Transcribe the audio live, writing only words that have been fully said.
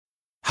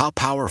How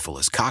powerful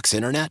is Cox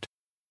Internet?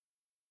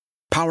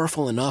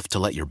 Powerful enough to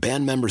let your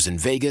band members in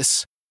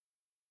Vegas,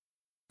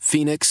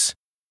 Phoenix,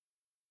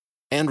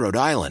 and Rhode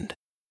Island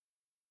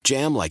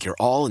jam like you're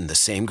all in the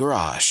same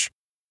garage.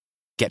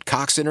 Get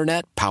Cox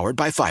Internet powered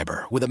by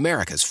fiber with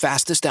America's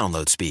fastest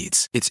download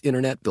speeds. It's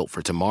internet built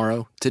for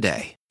tomorrow,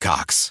 today.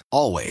 Cox,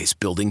 always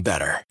building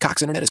better.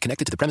 Cox Internet is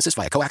connected to the premises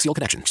via coaxial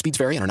connection. Speeds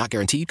vary and are not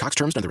guaranteed. Cox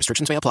terms and other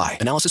restrictions may apply.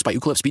 Analysis by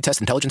Ookla Speed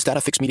Test Intelligence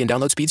Data. Fixed median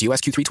download speeds. US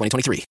Q3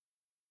 2023.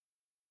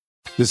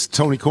 This is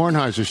Tony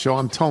Kornheiser's show.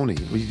 I'm Tony.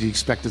 You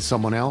expected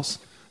someone else?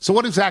 So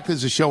what exactly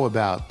is the show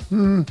about?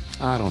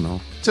 I don't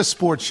know. It's a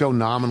sports show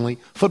nominally.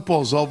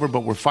 Football's over,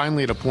 but we're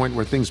finally at a point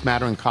where things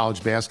matter in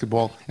college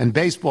basketball, and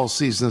baseball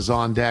season is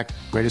on deck.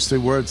 Greatest three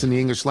words in the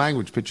English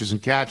language, pitchers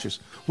and catchers.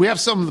 We have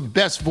some of the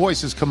best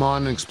voices come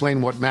on and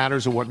explain what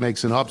matters or what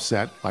makes an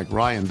upset, like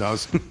Ryan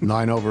does,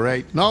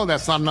 9/8. No,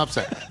 that's not an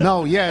upset.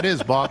 No, yeah, it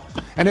is, Bob.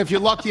 And if you're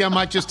lucky, I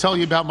might just tell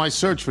you about my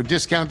search for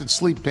discounted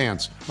sleep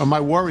pants or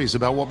my worries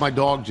about what my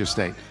dog just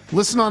ate.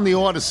 Listen on the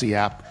Odyssey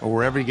app or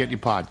wherever you get your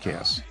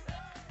podcasts.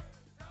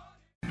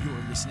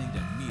 You're listening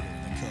to Meter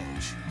the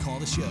Coach. Call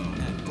the show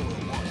at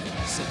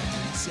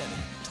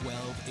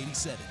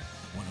 401-797-1287,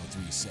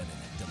 1037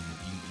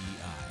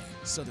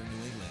 WEEI, Southern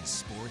New England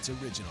Sports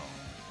Original.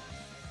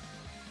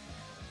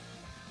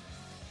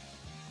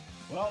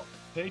 Well,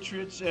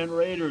 Patriots and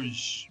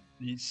Raiders,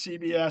 the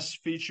CBS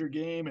feature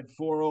game at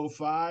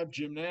 4:05.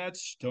 Jim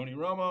Nantz, Tony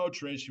Romo,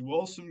 Tracy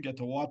Wilson get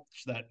to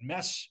watch that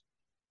mess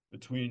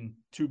between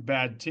two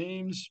bad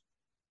teams.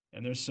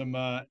 And there's some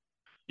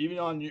even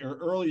on your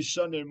early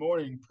Sunday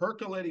morning,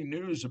 percolating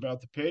news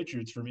about the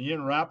Patriots from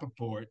Ian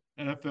Rappaport,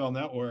 NFL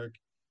Network.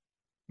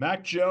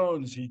 Mac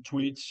Jones, he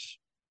tweets,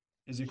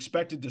 is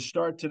expected to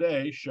start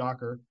today,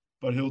 shocker,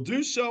 but he'll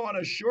do so on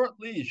a short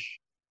leash.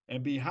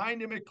 And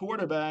behind him at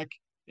quarterback,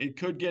 it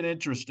could get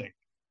interesting.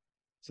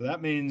 So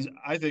that means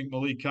I think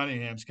Malik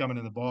Cunningham's coming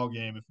in the ball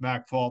game if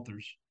Mac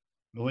falters.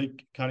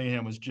 Malik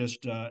Cunningham was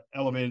just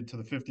elevated to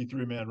the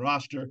 53-man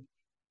roster.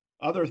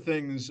 Other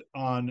things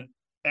on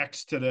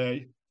X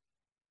today.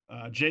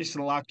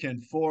 Jason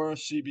Lockton4,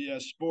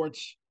 CBS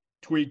Sports,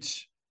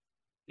 tweets,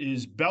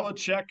 is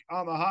Belichick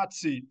on the hot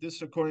seat?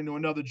 This according to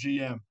another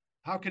GM.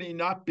 How can he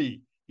not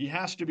be? He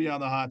has to be on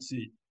the hot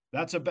seat.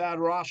 That's a bad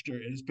roster.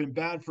 It's been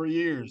bad for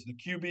years. The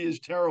QB is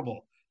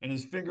terrible, and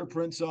his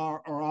fingerprints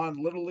are on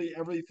literally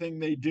everything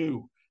they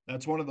do.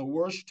 That's one of the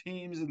worst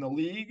teams in the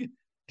league.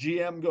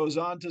 GM goes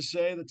on to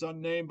say, that's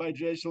unnamed by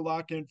Jason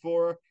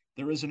Lockton4,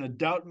 there isn't a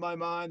doubt in my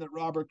mind that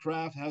Robert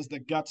Kraft has the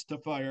guts to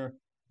fire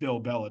Bill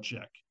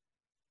Belichick.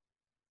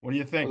 What do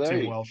you think,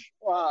 Tim Welsh?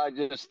 Well, I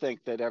just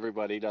think that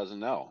everybody doesn't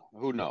know.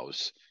 Who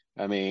knows?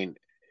 I mean,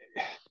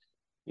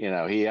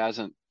 he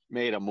hasn't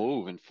made a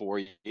move in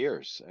 4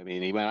 years. I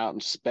mean, he went out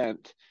and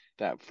spent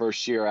that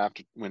first year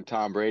after when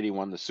Tom Brady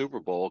won the Super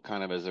Bowl,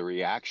 kind of as a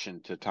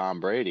reaction to Tom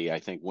Brady, I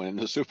think, winning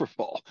the Super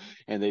Bowl,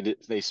 and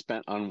they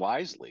spent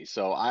unwisely.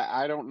 So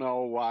I don't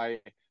know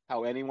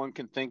how anyone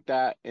can think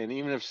that. And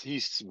even if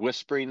he's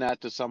whispering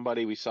that to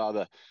somebody, we saw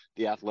the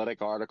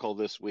Athletic article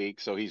this week.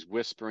 So he's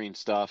whispering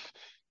stuff,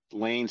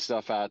 laying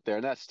stuff out there,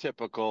 and that's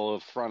typical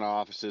of front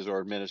offices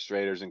or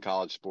administrators in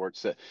college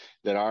sports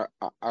that are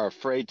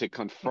afraid to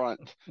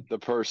confront the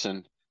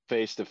person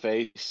face to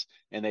face,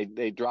 and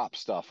they drop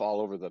stuff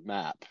all over the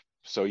map.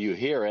 So you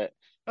hear it,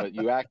 but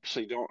you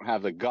actually don't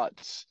have the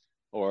guts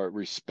or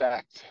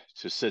respect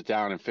to sit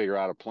down and figure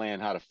out a plan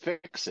how to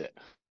fix it.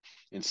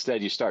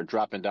 Instead, you start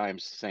dropping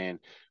dimes saying,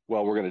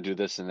 well, we're going to do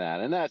this and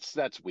that, and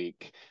that's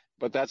weak.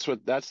 But that's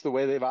the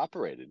way they've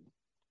operated.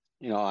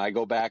 I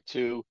go back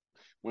to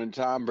when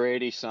Tom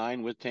Brady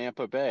signed with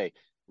Tampa Bay,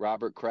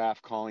 Robert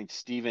Kraft calling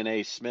Stephen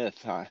A.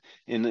 Smith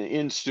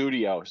in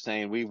studio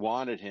saying, we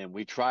wanted him.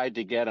 We tried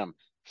to get him.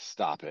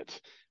 Stop it.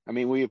 I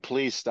mean, will you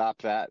please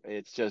stop that?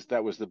 It's just,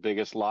 that was the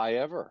biggest lie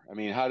ever. I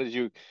mean, how did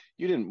you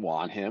didn't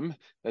want him.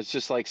 That's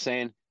just like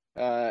saying,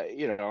 I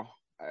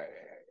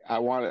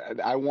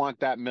want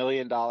that $1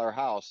 million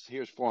house.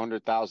 Here's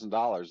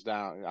 $400,000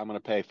 down. I'm going to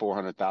pay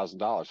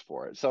 $400,000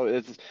 for it. So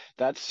it's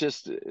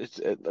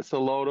a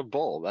load of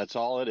bull. That's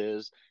all it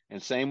is.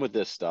 And same with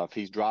this stuff.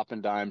 He's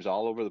dropping dimes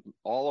all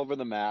over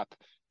the map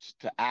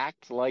to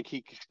act like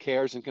he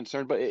cares and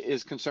concerned, but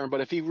is concerned.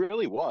 But if he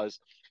really was,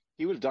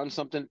 he would have done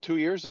something 2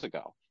 years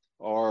ago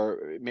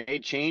or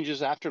made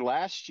changes after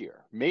last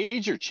year,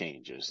 major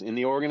changes in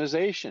the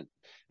organization.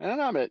 And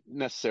I'm not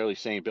necessarily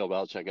saying Bill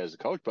Belichick as a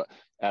coach, but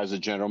as a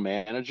general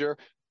manager,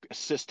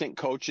 assistant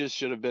coaches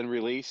should have been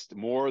released,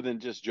 more than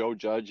just Joe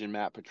Judge and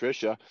Matt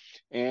Patricia.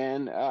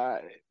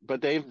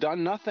 But they've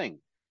done nothing.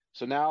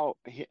 So now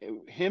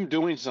him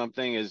doing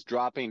something is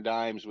dropping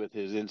dimes with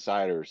his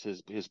insiders,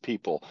 his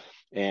people.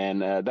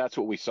 And that's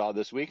what we saw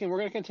this week. And we're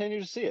going to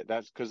continue to see it.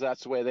 That's because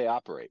that's the way they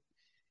operate.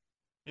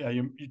 Yeah,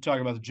 you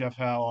talk about the Jeff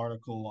Howe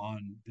article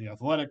on The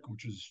Athletic,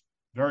 which is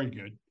very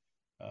good.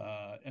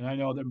 And I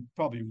know there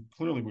probably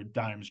clearly were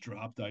dimes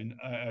dropped. I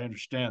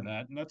understand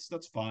that, and that's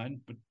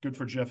fine. But good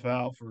for Jeff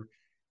Howe for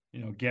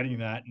getting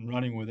that and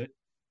running with it.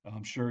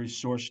 I'm sure he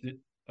sourced it,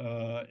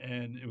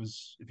 and it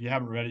was. If you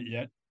haven't read it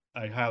yet,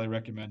 I highly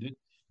recommend it.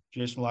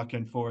 Jason La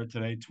Canfora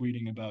today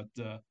tweeting about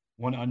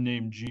one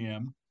unnamed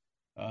GM.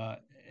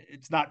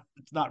 It's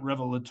not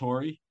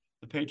revelatory.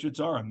 The Patriots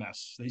are a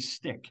mess. They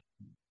stink.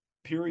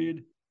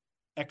 Period.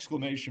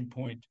 Exclamation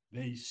point.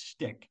 They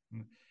stink.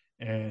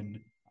 And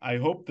I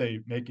hope they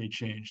make a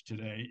change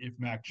today. If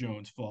Mac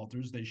Jones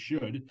falters, they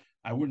should.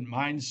 I wouldn't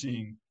mind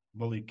seeing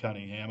Malik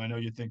Cunningham. I know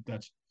you think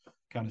that's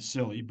kind of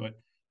silly, but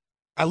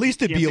at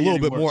least it'd can't be a little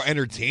any bit more worse.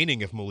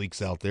 entertaining if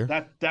Malik's out there.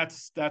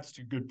 That's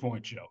a good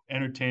point, Joe.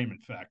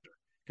 Entertainment factor,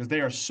 because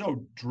they are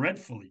so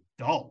dreadfully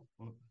dull,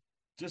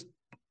 just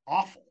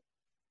awful.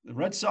 The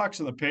Red Sox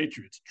and the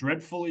Patriots,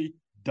 dreadfully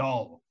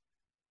dull.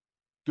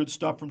 Good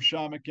stuff from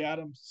Sean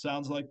McAdams.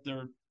 Sounds like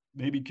they're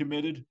maybe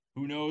committed,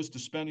 who knows, to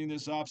spending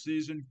this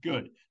offseason.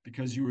 Good,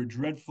 because you were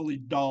dreadfully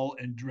dull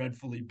and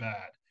dreadfully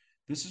bad.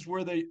 This is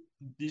where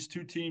these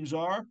two teams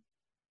are.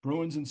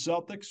 Bruins and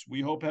Celtics,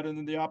 we hope, heading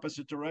in the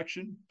opposite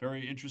direction.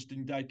 Very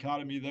interesting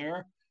dichotomy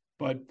there.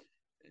 But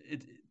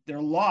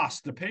they're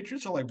lost. The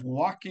Patriots are like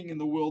walking in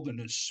the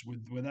wilderness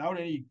without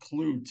any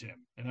clue,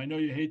 Tim. And I know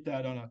you hate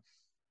that on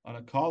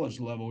a college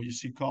level. You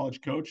see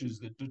college coaches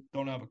that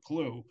don't have a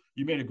clue.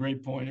 You made a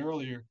great point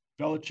earlier.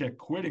 Belichick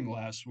quitting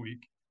last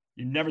week.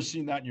 You've never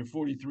seen that in your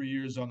 43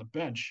 years on the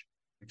bench,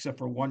 except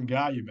for one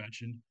guy you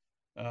mentioned.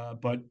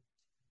 But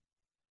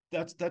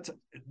that's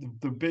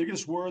the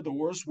biggest word, the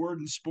worst word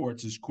in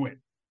sports is quit.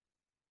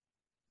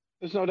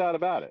 There's no doubt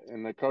about it.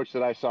 And the coach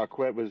that I saw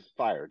quit was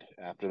fired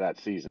after that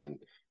season.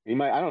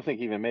 I don't think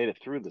he even made it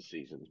through the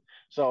season.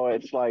 So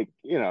it's like,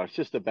 it's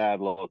just a bad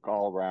look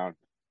all around.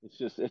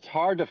 It's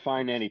hard to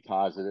find any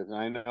positive. And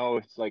I know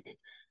it's like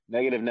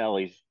negative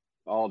Nellies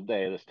all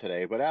day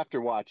today, but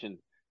after watching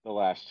the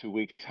last 2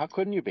 weeks, how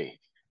couldn't you be?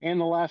 And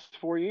the last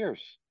 4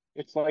 years,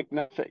 it's like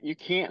nothing. You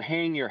can't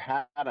hang your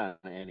hat on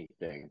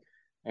anything.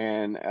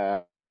 And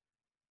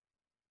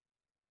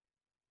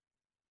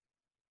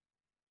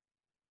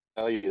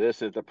tell you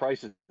this is the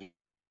prices.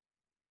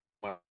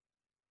 I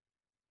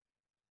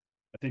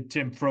think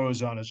Tim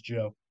froze on us,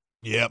 Joe.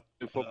 Yep.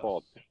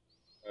 Football,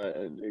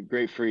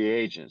 great free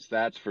agents,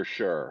 that's for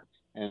sure.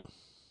 And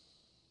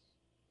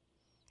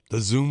the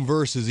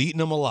Zoomverse is eating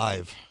them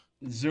alive.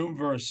 The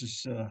Zoomverse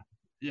is,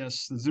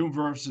 yes, the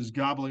Zoomverse is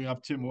gobbling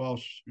up Tim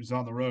Welsh, who's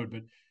on the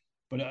road.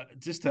 But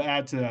just to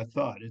add to that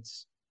thought,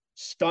 it's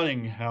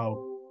stunning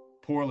how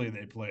poorly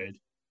they played.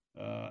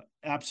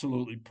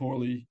 Absolutely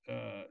poorly.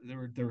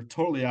 They were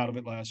totally out of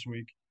it last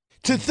week.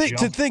 To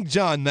think,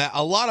 John, that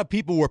a lot of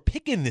people were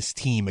picking this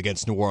team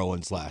against New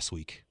Orleans last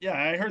week. Yeah,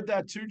 I heard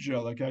that too,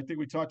 Joe. Like, I think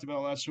we talked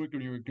about last week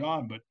when you were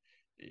gone, but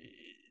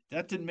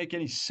that didn't make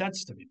any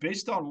sense to me.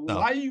 Based on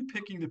why are you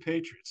picking the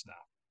Patriots now?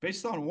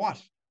 Based on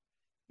what?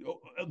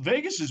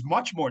 Vegas is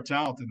much more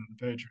talented than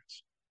the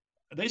Patriots.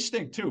 They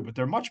stink too, but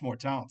they're much more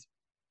talented.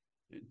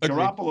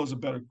 Garoppolo's a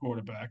better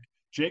quarterback.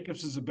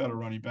 Jacobs is a better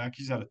running back.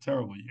 He's had a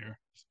terrible year.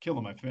 He's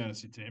killing my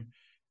fantasy team.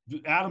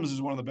 Adams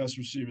is one of the best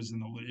receivers in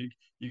the league.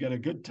 You got a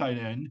good tight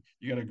end.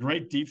 You got a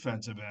great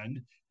defensive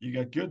end. You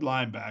got good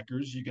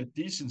linebackers. You got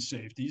decent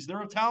safeties.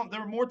 They're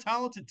a more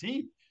talented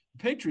team.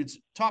 The Patriots,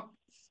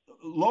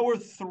 lower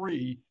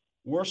three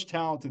worst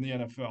talent in the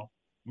NFL.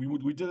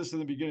 We did this in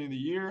the beginning of the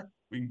year.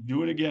 We can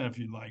do it again if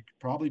you'd like.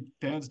 Probably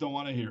fans don't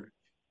want to hear it,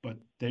 but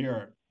they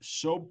are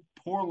so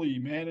poorly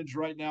managed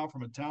right now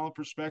from a talent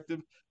perspective.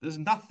 There's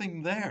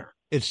nothing there.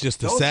 It's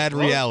just a sad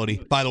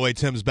reality. By the way,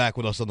 Tim's back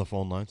with us on the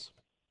phone lines.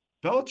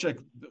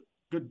 Belichick,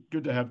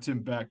 good to have Tim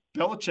back.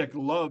 Belichick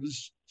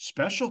loves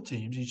special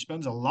teams. He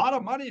spends a lot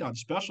of money on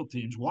special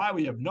teams. Why,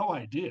 we have no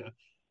idea.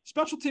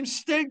 Special teams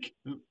stink.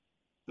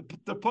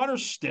 The punter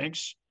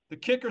stinks. The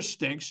kicker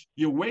stinks.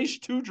 You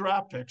waste 2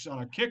 draft picks on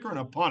a kicker and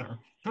a punter.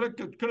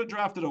 Could have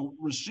drafted a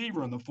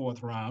receiver in the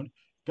 4th round.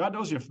 God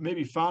knows you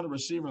maybe found a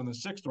receiver in the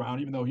 6th round,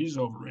 even though he's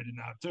overrated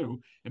now too,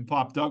 in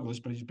Pop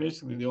Douglas, but he's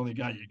basically the only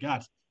guy you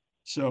got.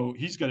 So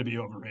he's going to be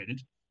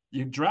overrated.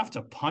 You draft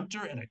a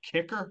punter and a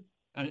kicker.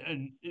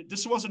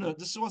 This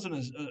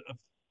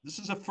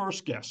is a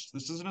first guess.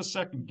 This isn't a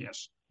second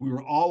guess. We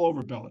were all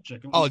over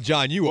Belichick. Oh,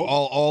 John, you were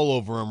all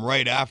over him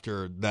right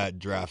after that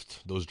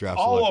draft. Those draft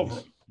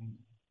selections.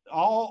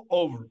 All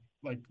over,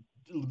 like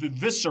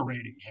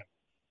eviscerating him.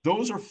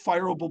 Those are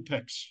fireable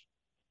picks.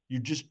 You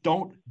just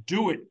don't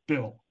do it,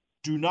 Bill.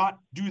 Do not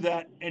do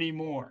that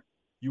anymore.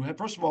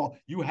 First of all,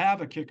 you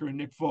have a kicker in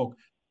Nick Folk.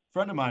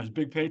 Friend of mine is a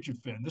big Patriot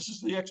fan. This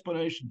is the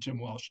explanation, Tim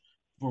Welsh,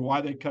 for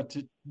why they cut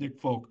to Nick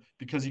Folk,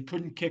 because he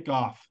couldn't kick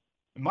off.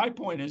 And my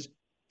point is,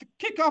 the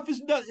kickoff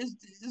is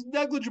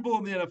negligible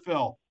in the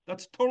NFL.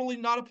 That's totally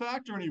not a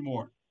factor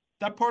anymore.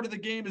 That part of the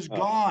game is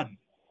gone.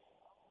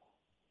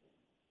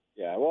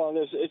 Yeah, well,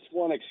 it's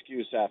one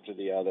excuse after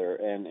the other,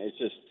 and it's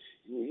just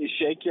you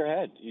shake your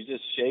head. You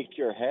just shake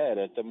your head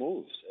at the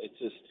moves. It's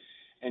just,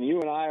 and you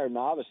and I are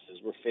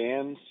novices. We're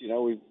fans.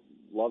 We've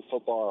loved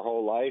football our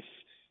whole life,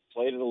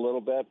 played it a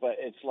little bit, but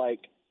it's like,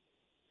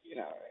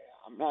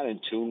 I'm not in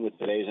tune with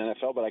today's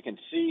NFL, but I can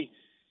see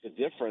the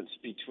difference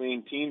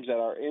between teams that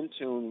are in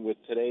tune with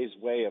today's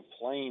way of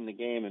playing the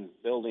game and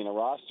building a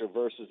roster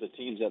versus the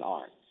teams that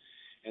aren't.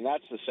 And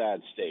that's the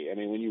sad state. I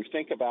mean, when you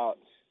think about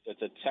that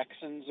the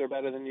Texans are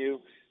better than you,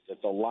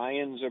 that the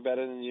Lions are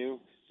better than you,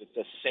 that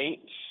the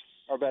Saints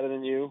are better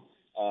than you.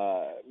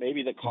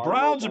 Maybe the Cardinals.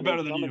 Browns are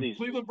better than you.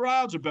 Cleveland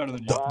Browns are better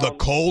than you. The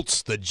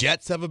Colts, the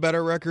Jets have a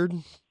better record.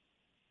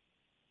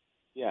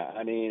 Yeah,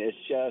 I mean, it's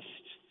just,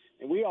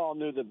 and we all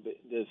knew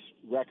this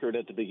record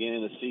at the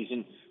beginning of the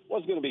season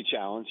was going to be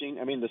challenging.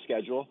 I mean, the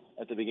schedule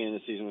at the beginning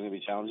of the season was going to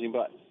be challenging,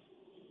 but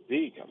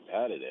be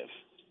competitive.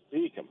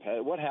 Be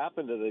competitive. What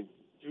happened to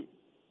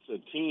the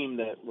team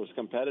that was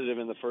competitive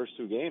in the first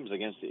two games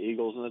against the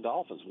Eagles and the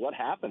Dolphins? What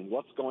happened?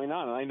 What's going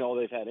on? And I know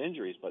they've had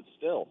injuries, but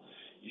still,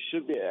 you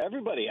should be.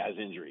 Everybody has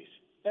injuries.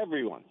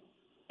 Everyone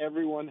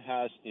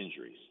has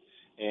injuries,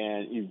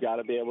 and you've got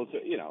to be able to.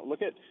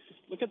 Look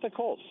at the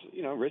Colts.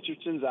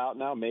 Richardson's out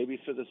now,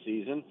 maybe for the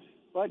season,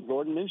 but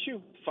Gordon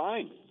Minshew,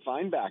 fine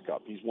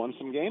backup. He's won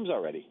some games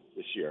already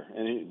this year,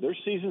 and their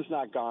season's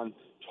not gone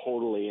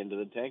totally into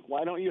the tank.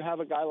 Why don't you have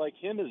a guy like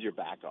him as your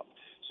backup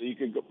so you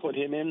could put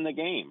him in the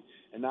game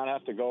and not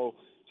have to go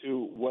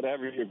to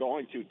whatever you're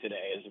going to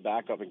today as a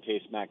backup in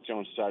case Mac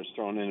Jones starts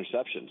throwing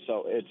interceptions?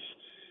 So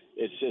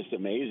it's just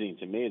amazing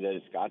to me that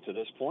it's got to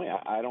this point.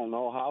 I don't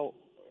know how.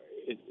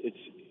 It's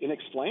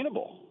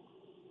inexplainable.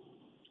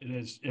 It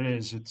is.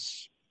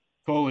 It's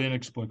totally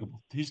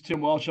inexplicable. He's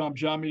Tim Welsh. I'm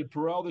Jon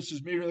Meterperal. This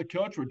is Meter the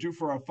Coach. We're due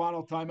for our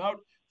final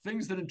timeout.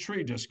 Things that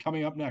intrigued us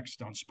coming up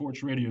next on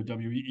Sports Radio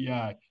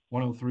WEEI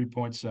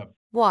 103.7.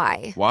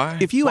 Why?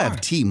 If you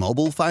have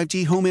T-Mobile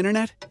 5G home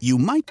internet, you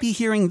might be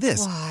hearing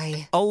this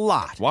Why? a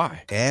lot.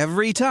 Why?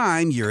 Every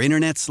time your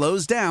internet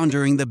slows down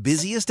during the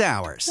busiest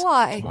hours.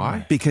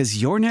 Why?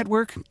 Because your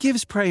network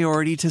gives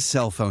priority to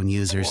cell phone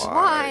users.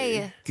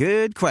 Why?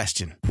 Good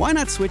question. Why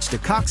not switch to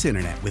Cox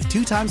Internet with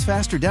 2 times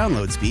faster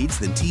download speeds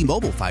than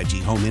T-Mobile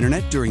 5G home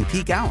internet during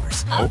peak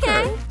hours?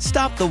 Okay.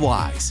 Stop the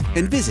whys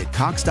and visit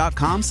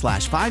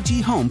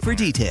cox.com/5G home for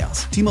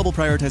details. T-Mobile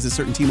prioritizes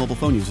certain T-Mobile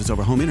phone users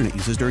over home internet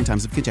users during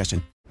times of congestion.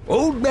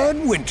 Old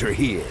Man Winter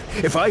here.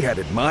 If I had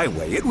it my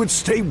way, it would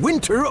stay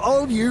winter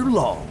all year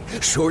long.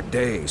 Short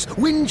days,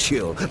 wind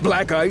chill,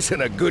 black ice,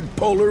 and a good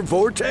polar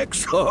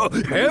vortex. Oh,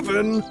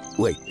 heaven.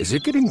 Wait, is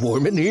it getting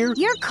warm in here?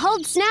 Your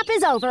cold snap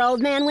is over, Old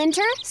Man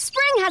Winter.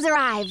 Spring has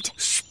arrived.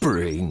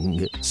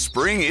 Spring.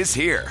 Spring is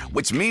here,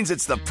 which means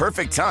it's the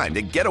perfect time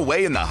to get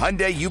away in the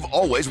Hyundai you've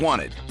always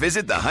wanted.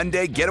 Visit the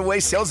Hyundai Getaway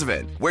Sales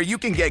Event, where you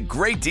can get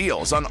great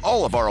deals on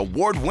all of our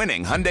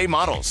award-winning Hyundai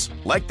models,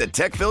 like the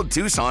tech-filled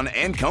Tucson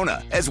and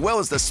Kona, as well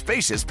as the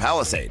spacious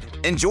Palisade.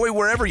 Enjoy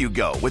wherever you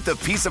go with the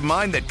peace of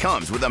mind that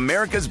comes with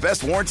America's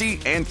best warranty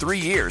and 3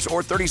 years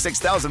or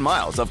 36,000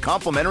 miles of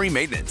complimentary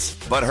maintenance.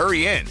 But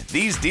hurry in,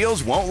 these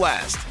deals won't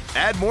last.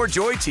 Add more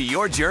joy to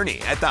your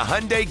journey at the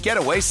Hyundai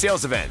Getaway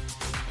Sales Event.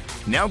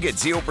 Now get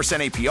 0%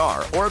 APR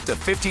or up to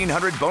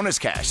 $1,500 bonus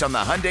cash on the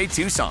Hyundai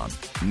Tucson.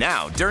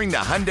 Now, during the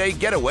Hyundai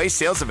Getaway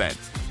Sales Event.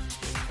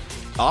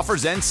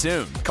 Offers end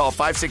soon. Call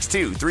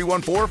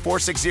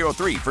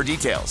 562-314-4603 for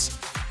details.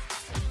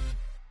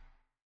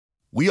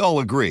 We all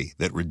agree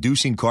that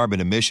reducing carbon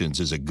emissions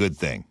is a good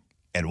thing.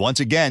 And once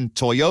again,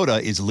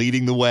 Toyota is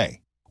leading the way.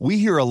 We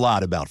hear a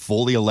lot about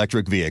fully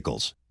electric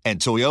vehicles,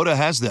 and Toyota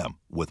has them,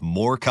 with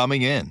more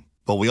coming in.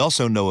 But we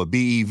also know a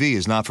BEV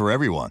is not for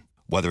everyone,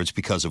 whether it's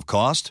because of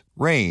cost,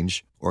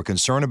 range, or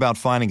concern about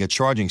finding a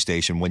charging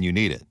station when you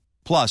need it.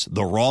 Plus,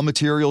 the raw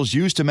materials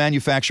used to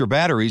manufacture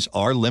batteries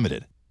are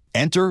limited.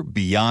 Enter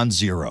Beyond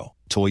Zero,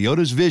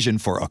 Toyota's vision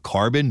for a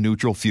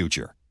carbon-neutral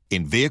future.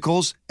 In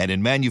vehicles and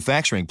in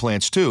manufacturing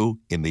plants, too,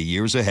 in the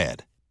years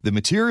ahead. The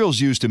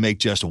materials used to make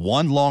just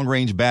one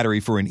long-range battery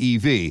for an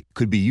EV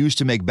could be used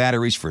to make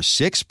batteries for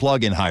 6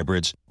 plug-in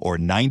hybrids or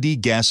 90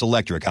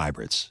 gas-electric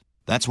hybrids.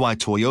 That's why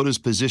Toyota's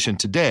position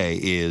today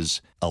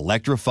is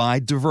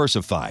electrified,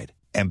 diversified,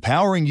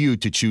 empowering you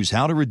to choose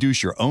how to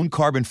reduce your own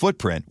carbon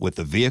footprint with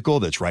the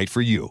vehicle that's right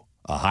for you,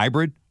 a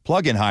hybrid,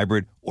 plug-in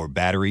hybrid, or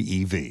battery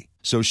EV.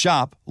 So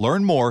shop,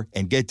 learn more,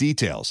 and get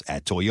details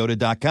at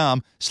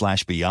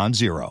toyota.com/beyond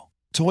zero.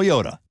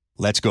 Toyota,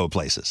 let's go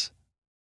places.